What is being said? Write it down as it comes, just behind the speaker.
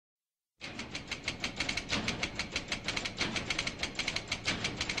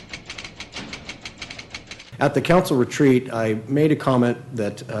At the council retreat, I made a comment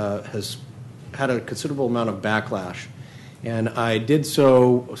that has had a considerable amount of backlash, and I did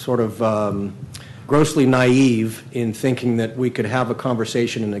so sort of grossly naive in thinking that we could have a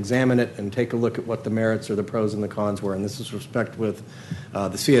conversation and examine it and take a look at what the merits or the pros and the cons were, and this is respect with the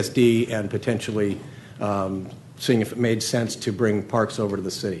CSD and potentially seeing if it made sense to bring parks over to the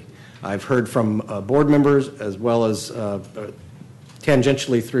city. I've heard from board members as well as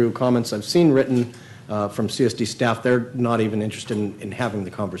tangentially through comments I've seen written from CSD staff. They're not even interested in having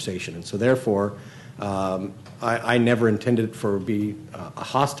the conversation, and so therefore I never intended it for be a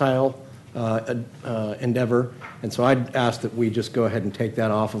hostile endeavor, and so I'd ask that we just go ahead and take that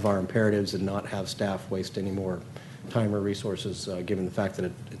off of our imperatives and not have staff waste any more time or resources, given the fact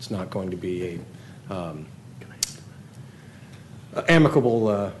that it's not going to be a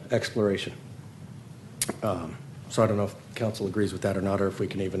amicable exploration. So I don't know if council agrees with that or not, or if we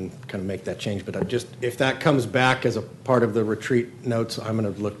can even kind of make that change. But if that comes back as a part of the retreat notes, I'm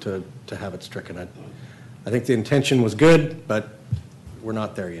going to look to have it stricken. I think the intention was good, but we're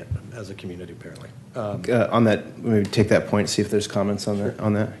not there yet as a community, apparently. On that, maybe take that point, see if there's comments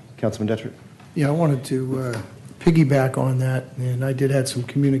on that. Councilman Detrick? Yeah, I wanted to piggyback on that, and I did have some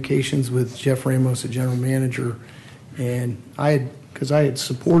communications with Jeff Ramos, the general manager, and because I had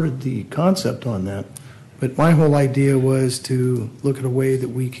supported the concept on that, but my whole idea was to look at a way that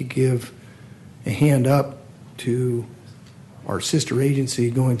we could give a hand up to our sister agency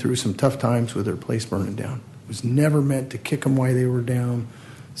going through some tough times with their place burning down. It was never meant to kick them while they were down.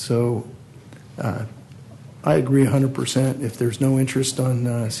 So I agree 100%. If there's no interest on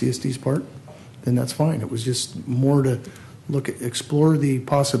CSD's part, then that's fine. It was just more to explore the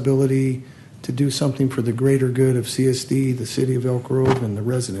possibility to do something for the greater good of CSD, the city of Elk Grove, and the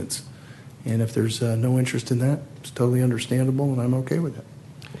residents. And if there's no interest in that, it's totally understandable, and I'm okay with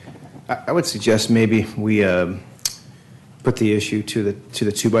that. I would suggest maybe we put the issue to the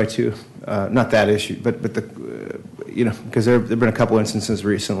 2x2, not that issue, but the because there've been a couple instances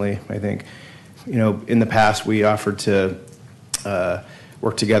recently. I think in the past we offered to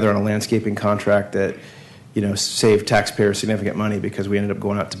work together on a landscaping contract that saved taxpayers significant money because we ended up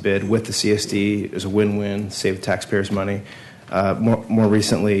going out to bid with the CSD. It was a win-win, saved taxpayers money. More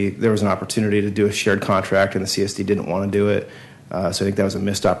recently, there was an opportunity to do a shared contract, and the CSD didn't want to do it. So I think that was a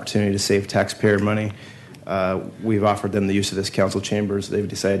missed opportunity to save taxpayer money. We've offered them the use of this council chambers. They've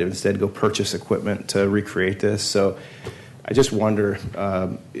decided to instead go purchase equipment to recreate this. So I just wonder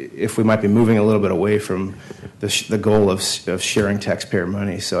if we might be moving a little bit away from the goal of sharing taxpayer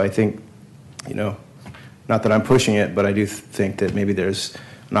money. So I think, not that I'm pushing it, but I do think that maybe there's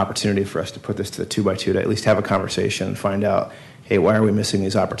an opportunity for us to put this to the 2x2 to at least have a conversation and find out, hey, why are we missing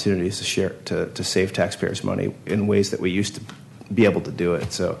these opportunities to share to save taxpayers money in ways that we used to be able to do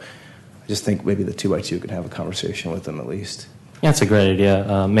it? So I just think maybe the 2x2 could have a conversation with them at least. Yeah, that's a great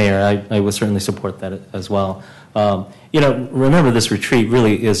idea, Mayor. I would certainly support that as well. Remember, this retreat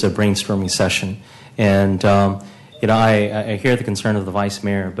really is a brainstorming session, and I hear the concern of the Vice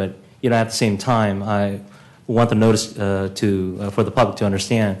Mayor, but at the same time, I want the notice for the public to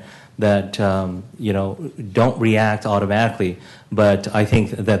understand that don't react automatically. But I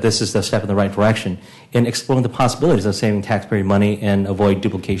think that this is the step in the right direction in exploring the possibilities of saving taxpayer money and avoid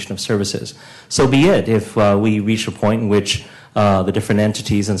duplication of services. So be it if we reach a point in which the different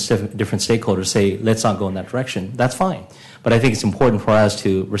entities and different stakeholders say, let's not go in that direction. That's fine. But I think it's important for us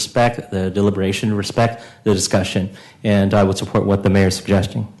to respect the deliberation, respect the discussion, and I would support what the mayor is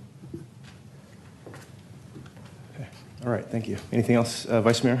suggesting. Okay. All right. Thank you. Anything else,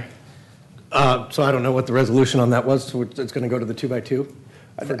 Vice Mayor? So I don't know what the resolution on that was. So it's going to go to the 2x2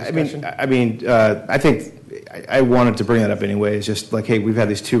 for discussion? I think I wanted to bring that up anyway. It's just like, hey, we've had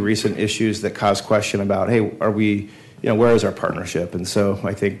these two recent issues that cause question about, hey, are we, where is our partnership? And so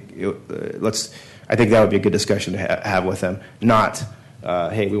I think I think that would be a good discussion to have with them. Not,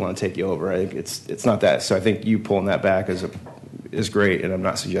 hey, we want to take you over. I think it's not that. So I think you pulling that back is great, and I'm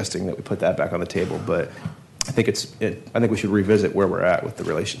not suggesting that we put that back on the table, but I think I think we should revisit where we're at with the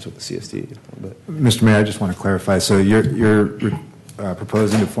relations with the CSD. Mr. Mayor, I just want to clarify. So you're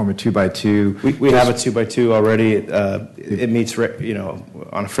proposing to form a 2x2. We have a 2x2 already. It meets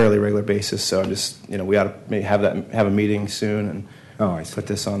on a fairly regular basis. So I'm just we ought to maybe have a meeting soon and put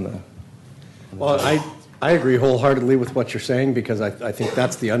this on the. Well, I agree wholeheartedly with what you're saying, because I think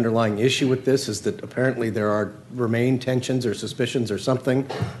that's the underlying issue with this, is that apparently there remain tensions or suspicions or something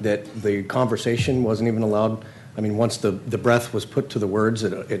that the conversation wasn't even allowed. I mean, once the breath was put to the words,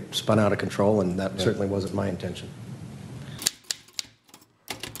 it spun out of control, and that certainly wasn't my intention.